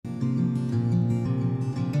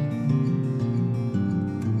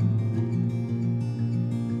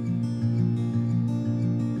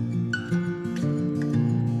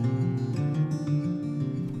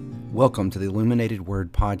Welcome to the Illuminated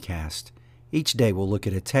Word Podcast. Each day we'll look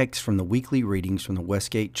at a text from the weekly readings from the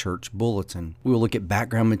Westgate Church Bulletin. We will look at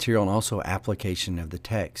background material and also application of the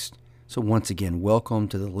text. So once again, welcome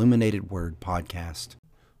to the Illuminated Word Podcast.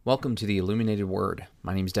 Welcome to the Illuminated Word.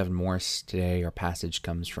 My name is Devin Morris. Today our passage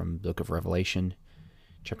comes from the book of Revelation,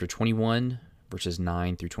 chapter 21, verses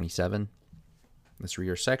 9 through 27. Let's read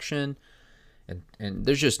our section. And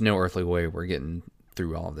there's just no earthly way we're getting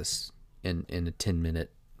through all of this in a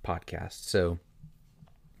 10-minute podcast. So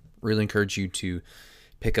really encourage you to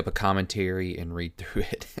pick up a commentary and read through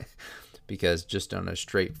it because just on a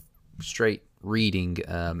straight reading,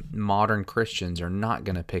 modern Christians are not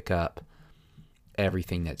going to pick up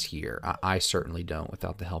everything that's here. I certainly don't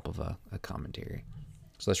without the help of a commentary.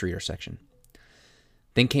 So let's read our section.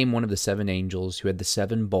 Then came one of the seven angels who had the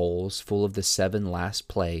seven bowls full of the seven last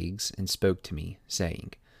plagues and spoke to me,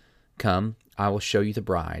 saying, "Come, I will show you the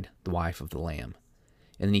bride, the wife of the Lamb."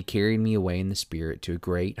 And then he carried me away in the Spirit to a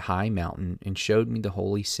great high mountain and showed me the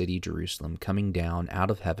holy city Jerusalem coming down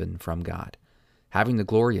out of heaven from God, having the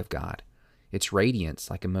glory of God, its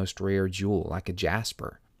radiance like a most rare jewel, like a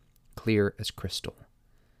jasper, clear as crystal.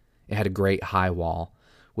 It had a great high wall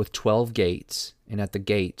with 12 gates, and at the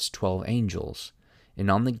gates 12 angels,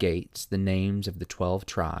 and on the gates the names of the 12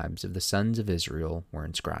 tribes of the sons of Israel were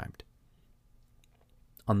inscribed.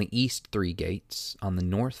 On the east 3 gates, on the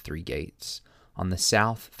north 3 gates, on the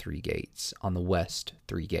south 3 gates, on the west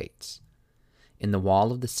 3 gates. In the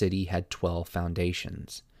wall of the city had 12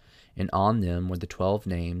 foundations, and on them were the 12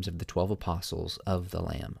 names of the 12 apostles of the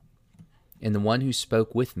Lamb. And the one who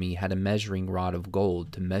spoke with me had a measuring rod of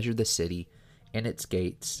gold to measure the city and its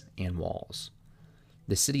gates and walls.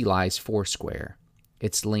 The city lies foursquare,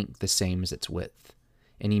 its length the same as its width.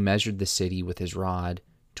 And he measured the city with his rod,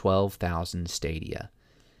 12,000 stadia.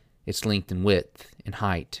 Its length and width and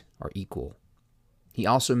height are equal. He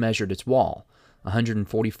also measured its wall,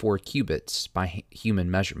 144 cubits by human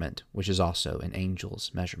measurement, which is also an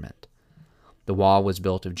angel's measurement. The wall was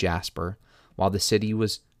built of jasper, while the city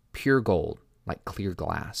was pure gold, like clear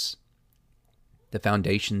glass. The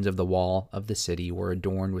foundations of the wall of the city were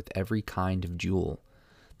adorned with every kind of jewel.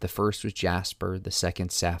 The first was jasper, the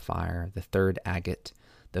second sapphire, the third agate,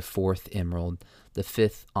 the fourth emerald, the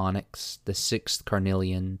fifth onyx, the sixth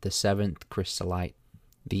carnelian, the seventh chrysolite,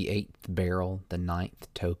 the 8th beryl, the 9th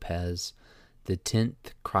topaz, the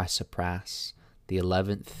 10th chrysoprase, the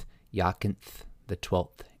 11th jacinth, the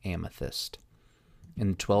 12th amethyst.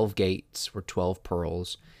 And the 12 gates were 12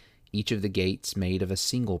 pearls, each of the gates made of a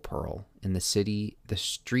single pearl. In the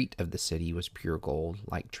street of the city was pure gold,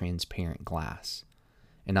 like transparent glass.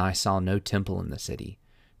 And I saw no temple in the city,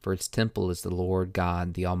 for its temple is the Lord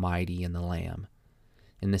God, the Almighty, and the Lamb.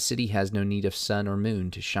 And the city has no need of sun or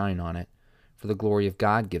moon to shine on it, for the glory of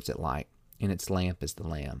God gives it light, and its lamp is the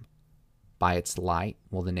Lamb. By its light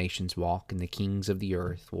will the nations walk, and the kings of the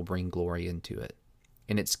earth will bring glory into it.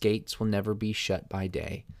 And its gates will never be shut by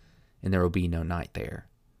day, and there will be no night there.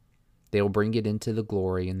 They will bring it into the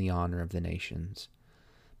glory and the honor of the nations.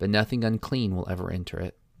 But nothing unclean will ever enter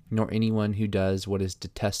it, nor anyone who does what is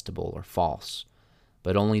detestable or false,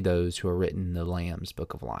 but only those who are written in the Lamb's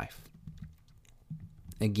book of life.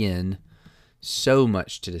 Again, so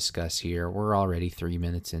much to discuss here. We're already 3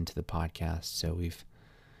 minutes into the podcast, so we've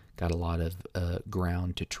got a lot of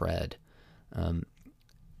ground to tread.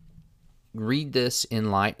 Read this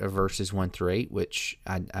in light of verses 1 through 8, which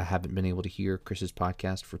I haven't been able to hear Chris's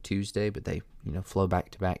podcast for Tuesday, but they flow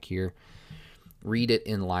back to back here. Read it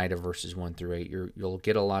in light of verses 1 through 8. You'll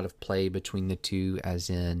get a lot of play between the two,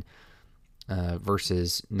 as in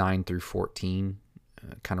verses 9 through 14,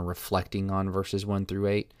 kind of reflecting on verses 1 through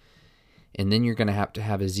 8. And then you're going to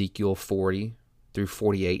have Ezekiel 40 through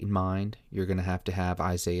 48 in mind. You're going to have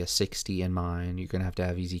Isaiah 60 in mind. You're going to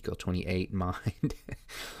have Ezekiel 28 in mind.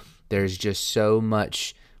 There's just so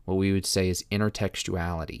much, what we would say is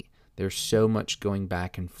intertextuality. There's so much going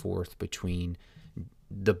back and forth between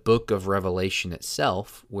the book of Revelation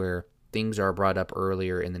itself, where things are brought up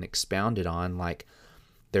earlier and then expounded on, like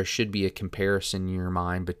there should be a comparison in your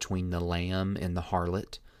mind between the Lamb and the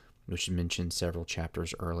harlot, which is mentioned several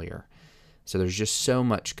chapters earlier. So there's just so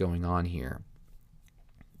much going on here.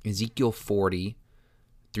 Ezekiel 40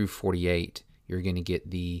 through 48, you're going to get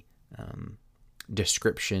the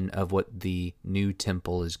description of what the new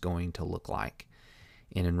temple is going to look like.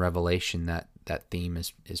 And in Revelation, that theme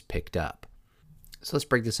is picked up. So let's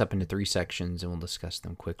break this up into 3 sections and we'll discuss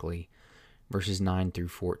them quickly. Verses 9 through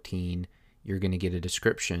 14, you're going to get a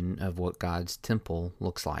description of what God's temple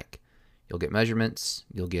looks like. You'll get measurements,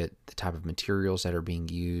 you'll get the type of materials that are being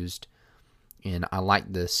used, And I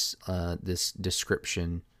like this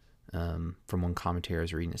description From one commentary I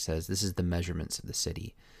was reading, it says, this is the measurements of the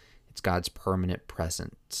city. It's God's permanent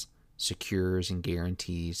presence, secures and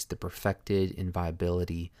guarantees the perfected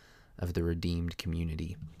inviolability of the redeemed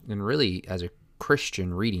community. And really, as a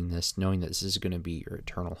Christian reading this, knowing that this is going to be your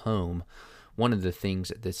eternal home, one of the things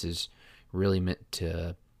that this is really meant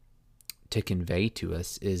to convey to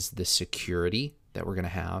us is the security that we're going to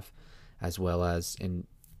have, as well as, and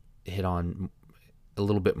hit on a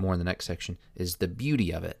little bit more in the next section, is the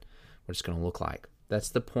beauty of it, what it's going to look like. That's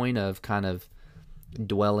the point of kind of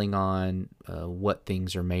dwelling on what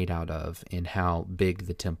things are made out of and how big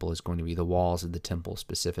the temple is going to be, the walls of the temple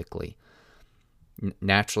specifically.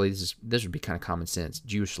 Naturally, this would be kind of common sense.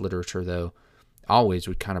 Jewish literature, though, always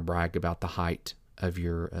would kind of brag about the height of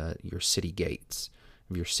your city gates,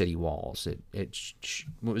 of your city walls. It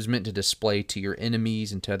was meant to display to your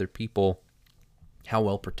enemies and to other people how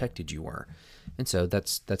well protected you were. And so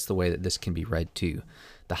that's the way that this can be read too.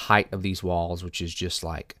 The height of these walls, which is just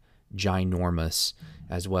like ginormous,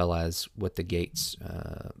 as well as what the gates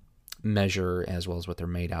measure, as well as what they're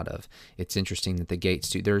made out of. It's interesting that the gates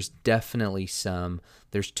too, there's definitely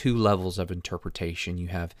there's two levels of interpretation. You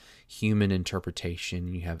have human interpretation,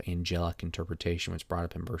 you have angelic interpretation, which is brought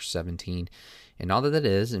up in verse 17. And all that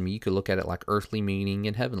is, I mean, you could look at it like earthly meaning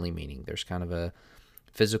and heavenly meaning. There's kind of a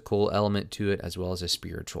physical element to it as well as a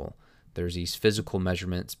spiritual. There's these physical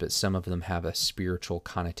measurements, but some of them have a spiritual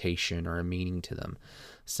connotation or a meaning to them.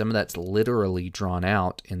 Some of that's literally drawn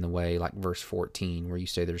out in the way, like verse 14, where you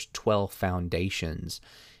say there's 12 foundations,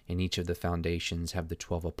 and each of the foundations have the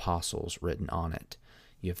 12 apostles written on it.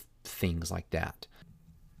 You have things like that.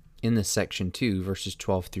 In this section 2, verses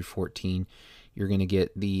 12 through 14, you're going to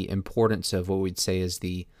get the importance of what we'd say is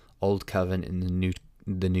the Old Covenant and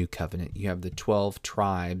the New Covenant. You have the 12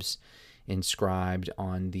 tribes inscribed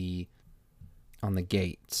on the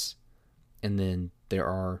gates, and then there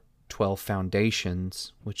are 12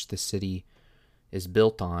 foundations which the city is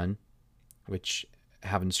built on, which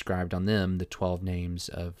have inscribed on them the 12 names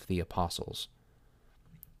of the apostles.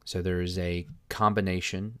 So there is a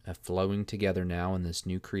combination of flowing together now in this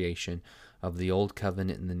new creation of the Old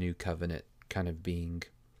Covenant and the New Covenant kind of being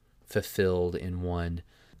fulfilled in one.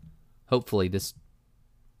 Hopefully this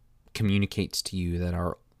communicates to you that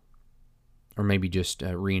or maybe just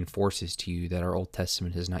reinforces to you that our Old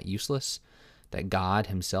Testament is not useless, that God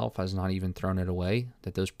himself has not even thrown it away,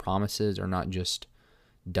 that those promises are not just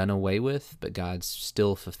done away with, but God's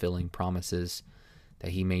still fulfilling promises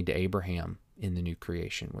that he made to Abraham in the new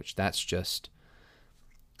creation, which that's just,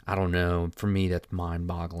 I don't know, for me that's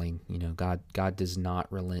mind-boggling. You know, God does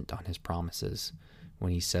not relent on his promises.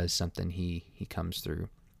 When he says something, he comes through.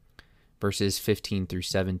 Verses 15 through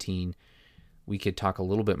 17, we could talk a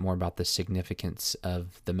little bit more about the significance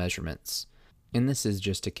of the measurements. And this is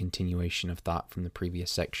just a continuation of thought from the previous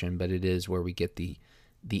section, but it is where we get the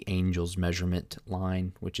angel's measurement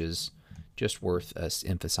line, which is just worth us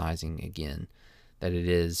emphasizing again, that it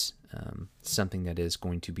is something that is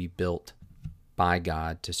going to be built by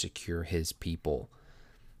God to secure his people.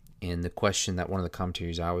 And the question that one of the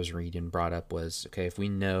commentaries I was reading brought up was, okay, if we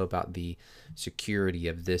know about the security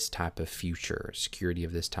of this type of future, security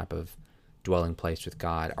of this type of dwelling place with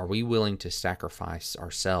God, are we willing to sacrifice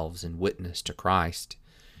ourselves and witness to Christ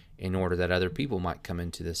in order that other people might come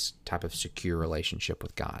into this type of secure relationship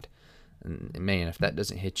with God? And man, if that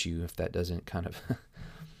doesn't hit you, if that doesn't kind of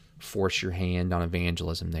force your hand on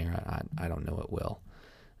evangelism there, I don't know what will.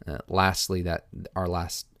 Lastly, that our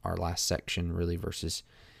last section, really verses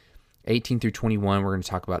 18 through 21, we're going to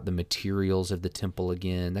talk about the materials of the temple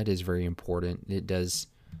again. That is very important. It does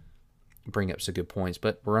bring up some good points,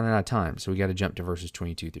 but we're running out of time, so we got to jump to verses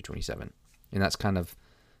 22 through 27. And that's kind of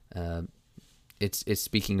it's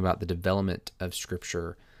speaking about the development of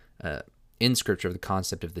Scripture, in Scripture, of the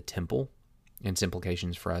concept of the temple and its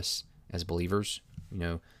implications for us as believers. You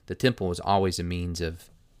know, the temple was always a means of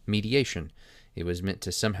mediation. It was meant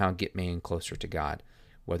to somehow get man closer to God,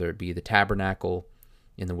 whether it be the tabernacle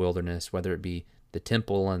in the wilderness, whether it be the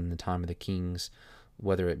temple in the time of the kings,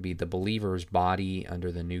 whether it be the believer's body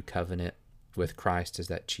under the new covenant with Christ as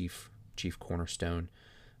that chief cornerstone.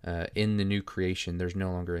 In the new creation, there's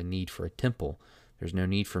no longer a need for a temple. There's no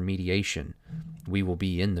need for mediation. We will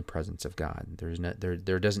be in the presence of God.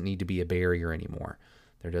 There doesn't need to be a barrier anymore.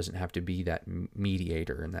 There doesn't have to be that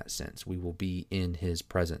mediator in that sense. We will be in his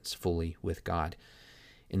presence fully with God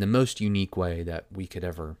in the most unique way that we could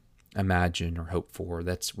ever imagine or hope for,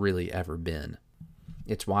 that's really ever been.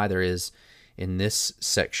 It's why there is, in this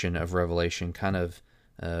section of Revelation, kind of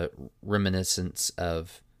reminiscence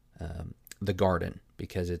of the garden,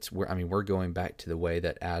 because we're going back to the way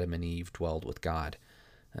that Adam and Eve dwelled with God.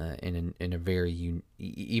 in a very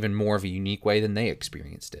even more of a unique way than they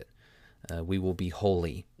experienced it. We will be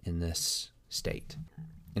holy in this state.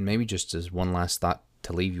 And maybe just as one last thought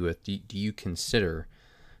to leave you with, do you consider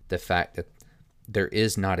the fact that there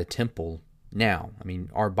is not a temple now? I mean,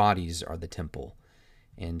 our bodies are the temple.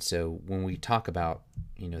 And so when we talk about,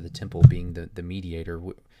 the temple being the mediator,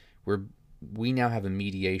 we now have a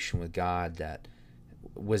mediation with God that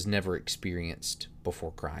was never experienced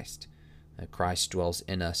before Christ. Christ dwells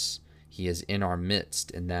in us. He is in our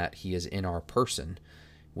midst, in that he is in our person.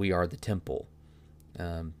 We are the temple.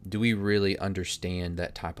 Do we really understand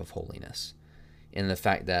that type of holiness? And the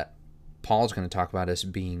fact that Paul's going to talk about us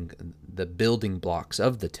being the building blocks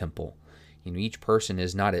of the temple. Each person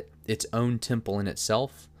is not its own temple in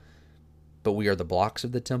itself, but we are the blocks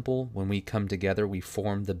of the temple. When we come together, we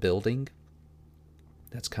form the building.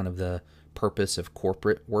 That's kind of the purpose of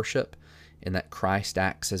corporate worship, in that Christ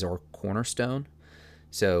acts as our cornerstone.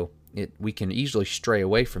 So we can easily stray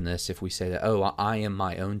away from this if we say that, I am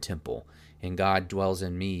my own temple and God dwells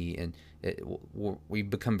in me, and we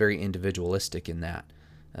become very individualistic in that.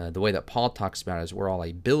 The way that Paul talks about it is we're all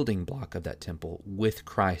a building block of that temple with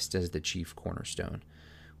Christ as the chief cornerstone.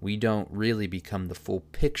 We don't really become the full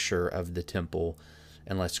picture of the temple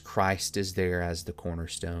unless Christ is there as the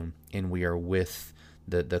cornerstone and we are with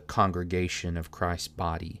the congregation of Christ's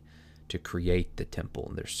body to create the temple.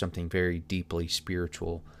 And there's something very deeply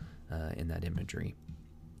spiritual in that imagery.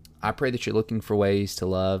 I pray that you're looking for ways to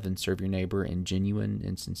love and serve your neighbor in genuine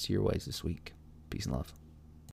and sincere ways this week. Peace and love.